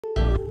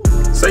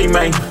Say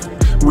man,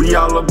 we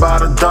all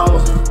about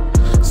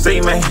 $1. Say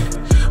man,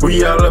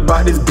 we all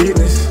about this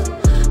business.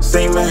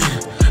 Say man,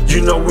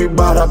 you know we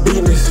about our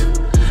business.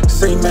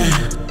 Say man,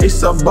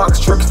 it's a box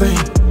truck thing.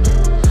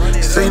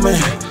 Say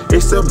man,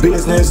 it's a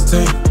business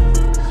thing.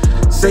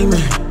 Say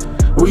man,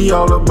 we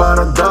all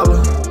about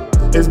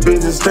 $1. It's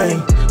business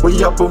thing.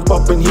 We up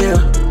in here.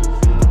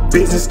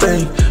 Business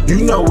thing,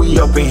 you know we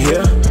up in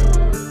here.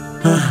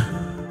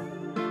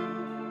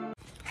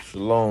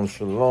 Shalom,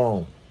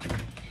 shalom.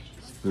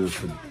 It's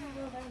beautiful.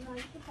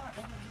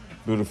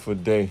 Beautiful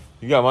day.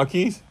 You got my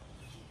keys?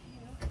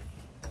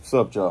 What's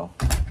up, y'all?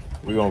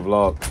 We're gonna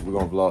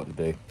vlog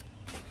today.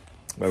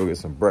 Maybe get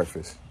some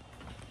breakfast.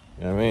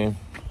 You know what I mean?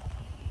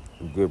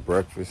 Some good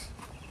breakfast.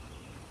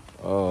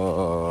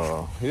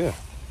 Yeah.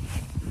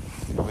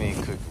 We ain't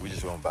cooking, we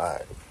just gonna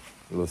buy a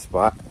little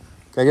spot.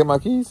 Can I get my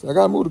keys? I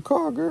gotta move the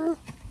car, girl.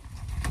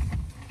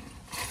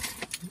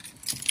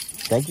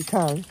 Thank you,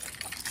 Kyrie.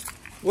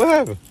 What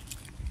happened?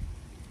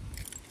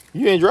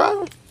 You ain't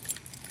driving?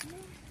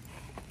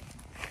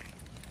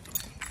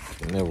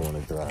 You never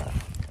want to drive.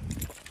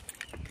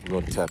 We're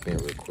gonna tap in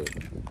real quick.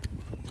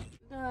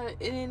 And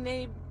then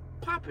they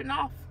popping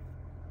off.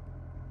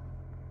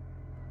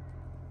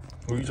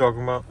 Who you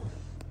talking about?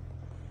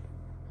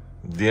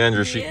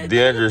 Deandra,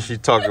 she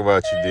talking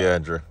about you,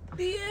 Deandra.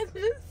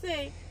 Deandra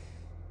say.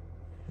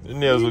 The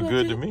nails were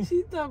good to me.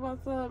 She talking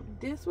about something.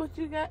 This what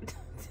you got?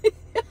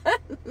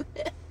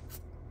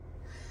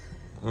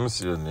 Let me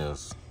see your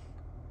nails.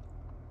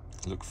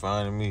 Look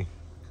fine to me.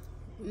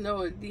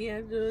 No,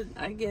 Deandra,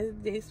 I guess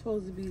they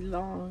supposed to be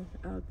long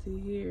out to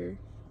here.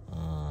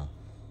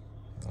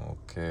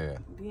 Okay.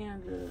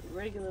 Deandra,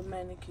 regular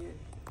manicure.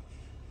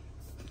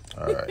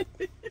 All right.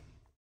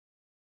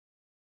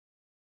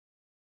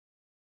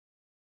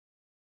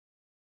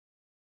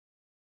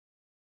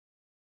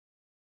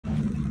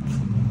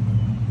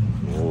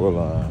 Hold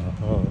on.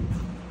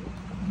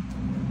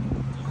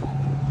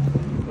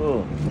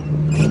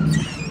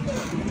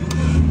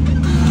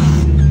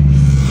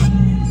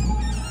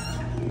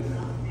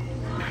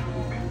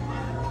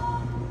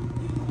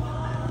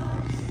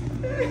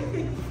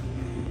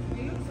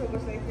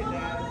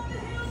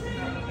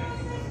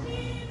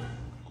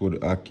 Good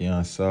ackee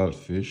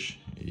saltfish.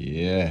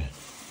 Yeah.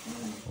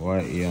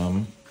 White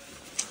yam.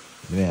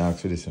 You didn't ask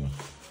for this, you know.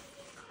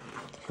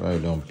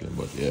 Fried dumpling,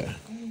 but yeah.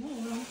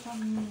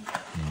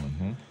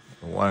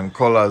 One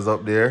colors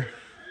up there.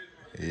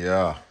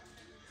 Yeah.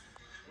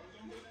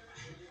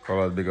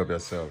 Colors, big up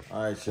yourself.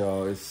 All right,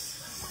 y'all. It's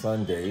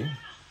Sunday.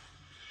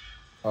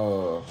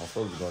 I'm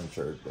supposed to be going to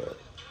church, but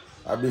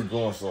I've been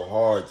going so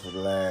hard for the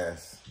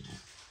last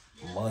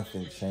month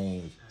and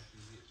change.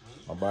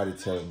 My body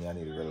telling me I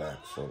need to relax,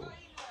 so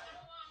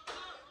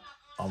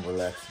I'm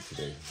relaxing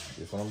today.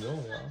 That's what I'm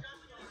doing, y'all.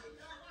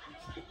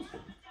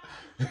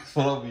 That's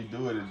what I'll be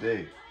doing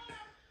today.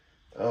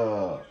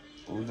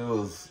 Who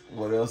knows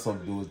what else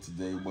I'm doing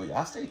today, but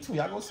y'all stay tuned.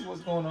 Y'all go see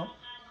what's going on.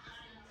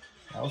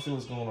 Y'all see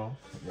what's going on.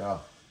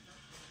 Y'all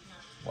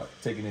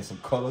taking in some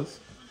colors,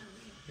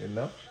 you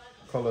know?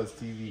 Colors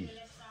TV.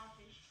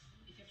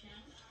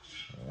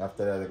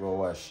 After that, I go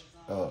watch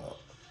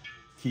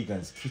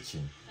Keegan's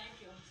Kitchen.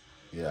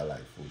 Yeah, I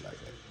like food like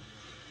that.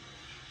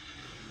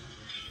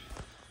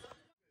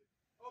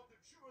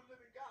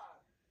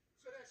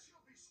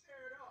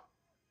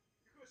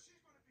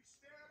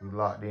 We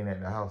locked in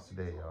at the house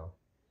today, y'all.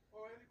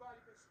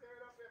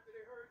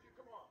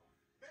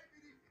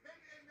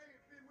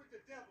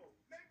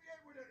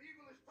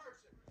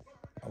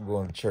 I'm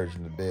going to church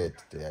in the bed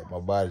today. My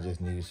body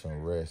just needs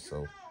some rest,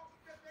 so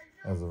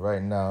as of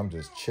right now, I'm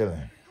just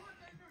chilling.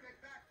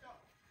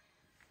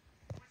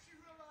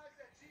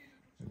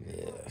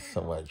 Yeah,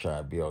 somebody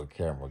trying to be on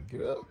camera.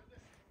 Get up.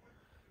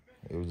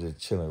 It was just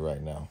chilling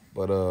right now.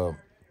 But we're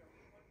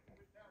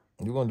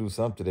going to do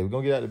something today. We're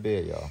going to get out of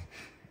bed, y'all.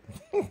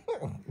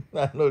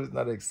 I know it's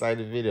not an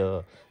exciting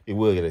video. It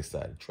will get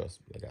exciting.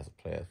 Trust me. I got some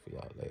plans for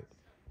y'all later.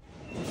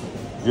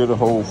 Get a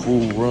whole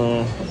food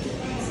run.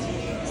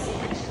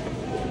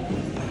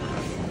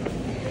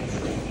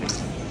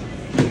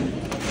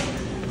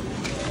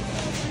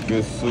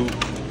 Good soup.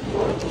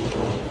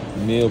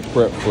 Meal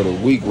prep for the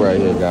week right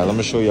here, guys. I'm going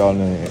to show y'all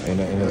in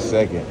a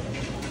second.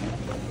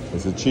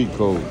 It's a cheat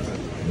code.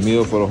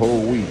 Meal for the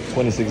whole week.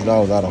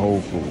 $26 out of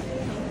Whole Foods.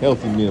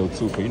 Healthy meal,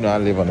 too, because you know I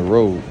live on the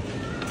road.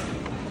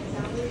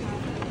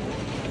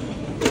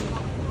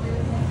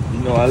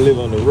 You know I live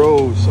on the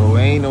road, so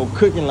ain't no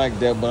cooking like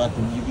that, but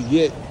you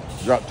can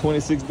drop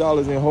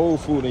 $26 in Whole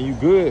Foods and you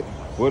good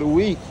for the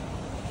week.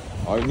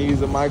 All you need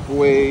is a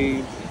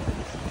microwave,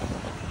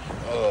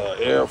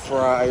 air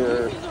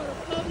fryer,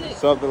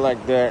 something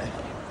like that.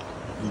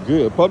 You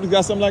good. Publix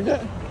got something like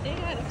that? They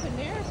got a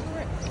Panera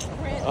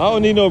bread. I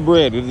don't need no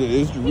bread.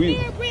 It's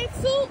Panera bread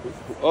soup?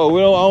 Oh,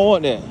 I don't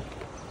want that.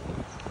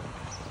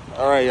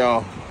 All right,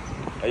 y'all.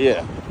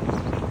 Yeah.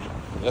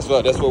 That's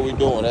what we're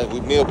doing. We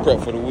meal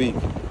prep for the week.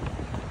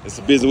 It's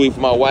a busy week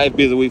for my wife,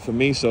 busy week for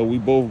me, so we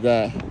both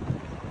got,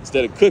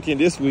 instead of cooking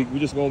this week, we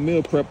just gonna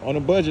meal prep on a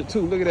budget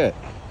too. Look at that.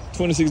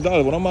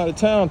 $26. When I'm out of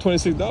town,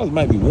 $26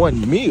 might be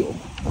one meal.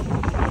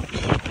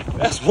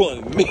 That's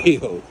 $1 million.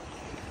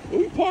 Where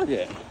we park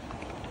at?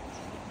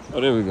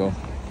 Oh, there we go.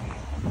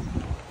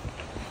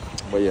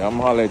 But yeah, I'm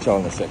gonna holler at y'all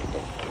in a second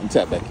though. Let me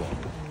tap back in.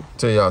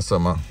 Tell y'all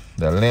something,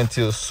 that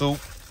lentil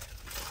soup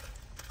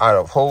out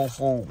of Whole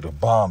Food, the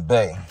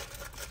Bombay.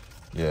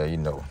 Yeah, you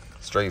know,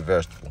 straight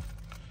vegetable.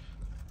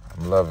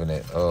 I'm loving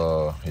it.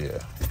 Yeah.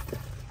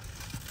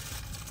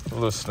 A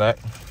little snack.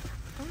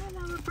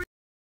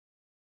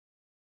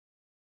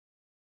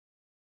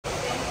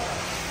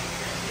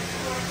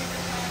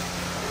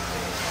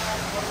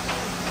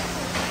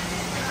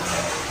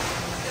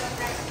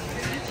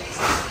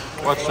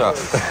 Watch out.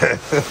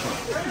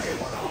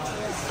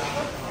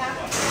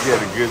 You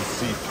get a good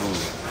seafood.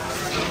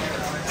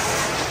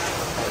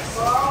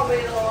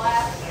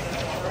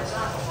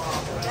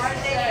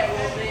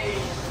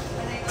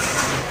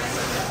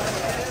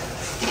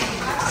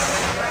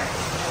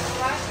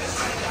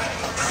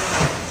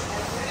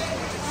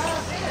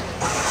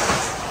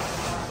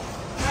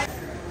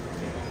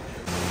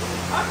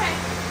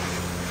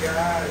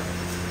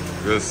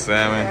 Good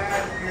salmon.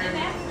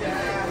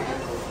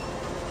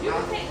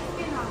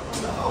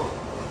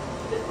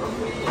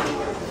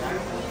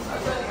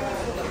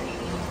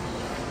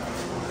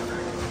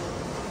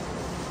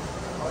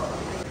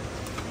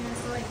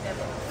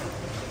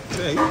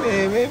 Hey,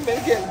 man,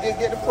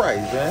 get the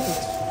price, man.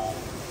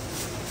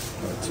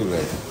 Not too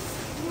late.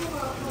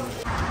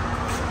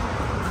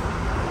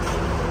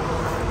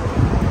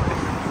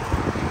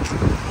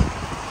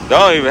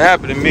 Don't even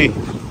happen to me.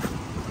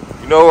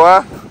 You know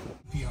why?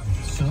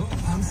 So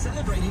I'm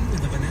celebrating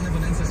with the Banana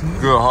Bonanza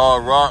smoothie. Good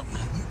hard rock. You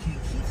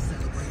can't keep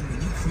celebrating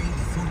when you create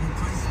affordable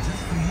prices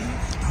just for you.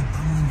 I'm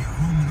growing your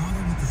home and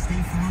auto with the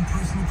State Farm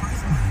personal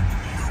price plan.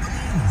 Go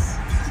bananas.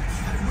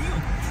 For real.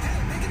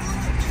 Hey, make it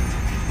legit.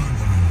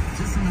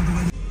 Just another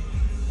way.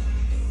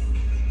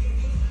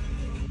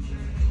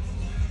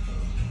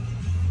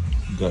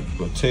 Got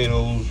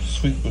potatoes,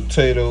 sweet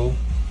potato,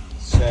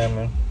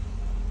 salmon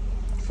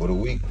for the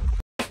week.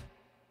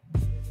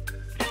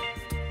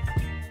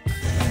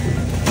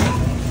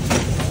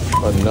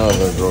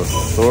 Another grocery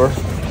store.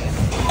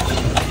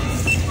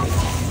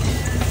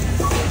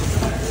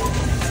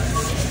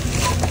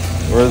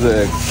 Where's the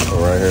eggs?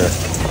 Oh, right here.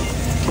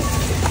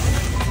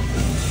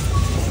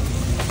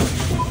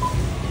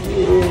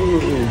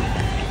 Ooh.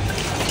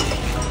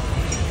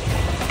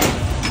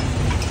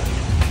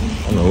 I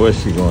don't know where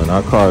she's going.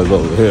 Our car is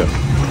over here.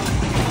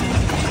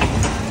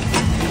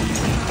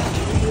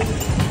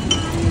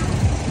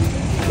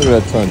 Look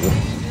at that Tundra.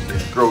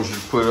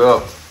 Groceries put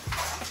up.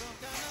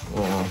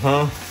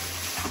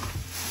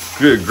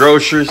 Good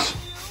groceries.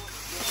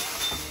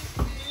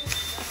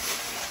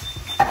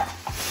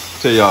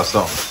 Tell y'all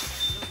something.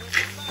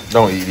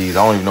 Don't eat these.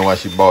 I don't even know why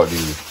she bought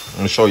these. I'm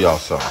gonna show y'all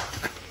something.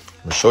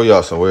 I'm gonna show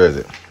y'all some. Where is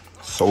it?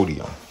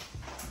 Sodium.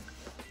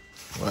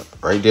 What?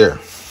 Right there.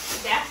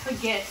 That's for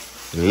guests.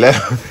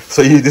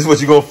 So this is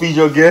what you gonna feed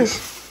your guests?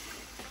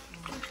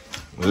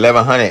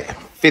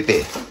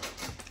 1,150.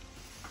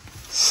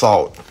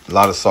 Salt. A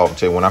lot of salt. I'm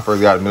telling you, when I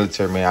first got out of the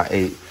military, man, I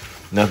ate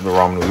nothing but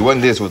ramen noodles. It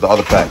wasn't this, it was the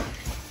other pack.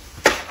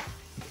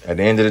 At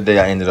the end of the day,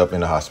 I ended up in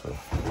the hospital.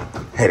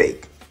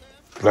 Headache.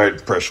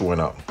 Blood pressure went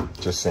up.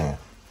 Just saying.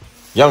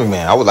 Young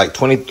man, I was like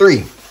 23.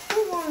 Who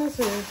was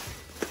it?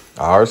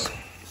 Ours.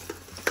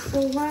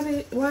 So why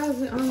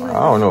is it on like I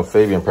don't know.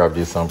 Fabian probably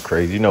did something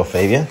crazy. You know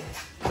Fabian?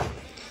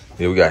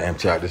 Yeah, we got to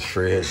empty out this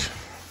fridge.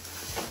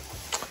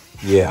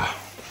 Yeah.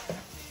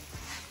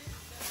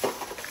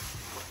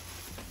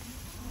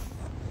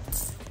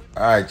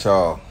 All right,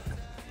 y'all.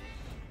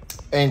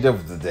 End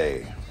of the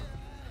day.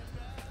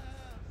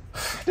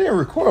 Didn't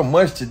record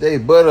much today,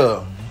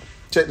 but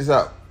check this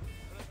out.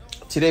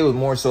 Today was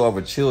more so of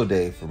a chill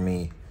day for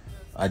me.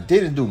 I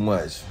didn't do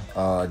much.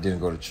 I didn't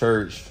go to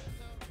church.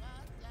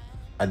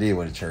 I did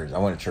went to church. I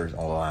went to church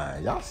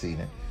online. Y'all seen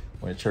it.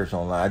 Went to church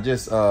online. I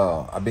just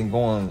I've been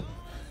going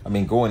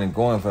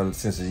for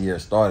since the year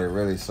started,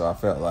 really. So I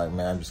felt like,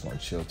 man, I'm just gonna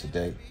chill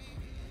today.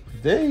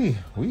 Today,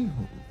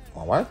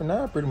 my wife and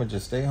I pretty much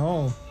just stay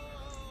home.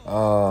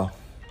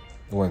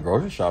 We went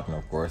grocery shopping,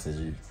 of course, as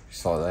you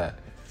saw that.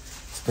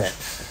 Spent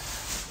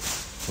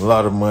a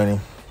lot of money.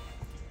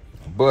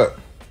 But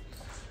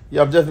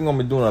yeah, I'm definitely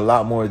gonna be doing a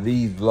lot more of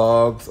these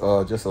vlogs,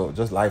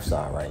 just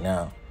lifestyle right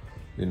now.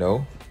 You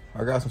know,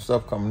 I got some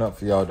stuff coming up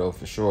for y'all though,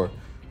 for sure.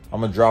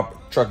 I'm gonna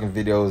drop trucking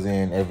videos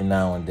in every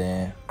now and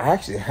then. I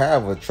actually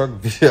have a truck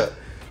video,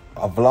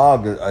 a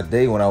vlog a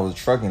day when I was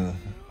trucking.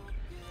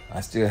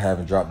 I still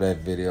haven't dropped that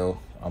video.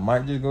 I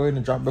might just go ahead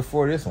and drop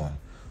before this one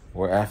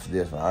or after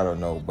this one. I don't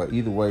know. But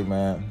either way,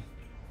 man,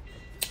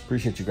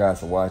 appreciate you guys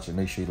for watching.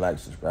 Make sure you like,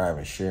 subscribe,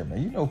 and share,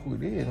 man. You know who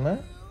it is,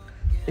 man.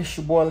 It's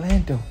your boy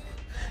Lando.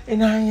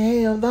 And I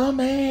am the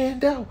man,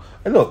 though.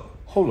 And look,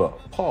 hold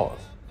up,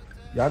 pause.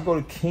 Y'all go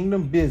to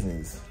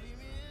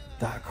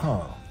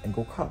kingdombusiness.com and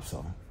go cop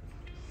something.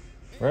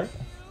 Right?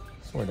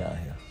 Somewhere down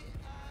here.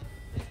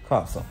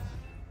 Cop something.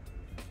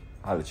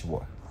 I'll let you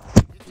boy.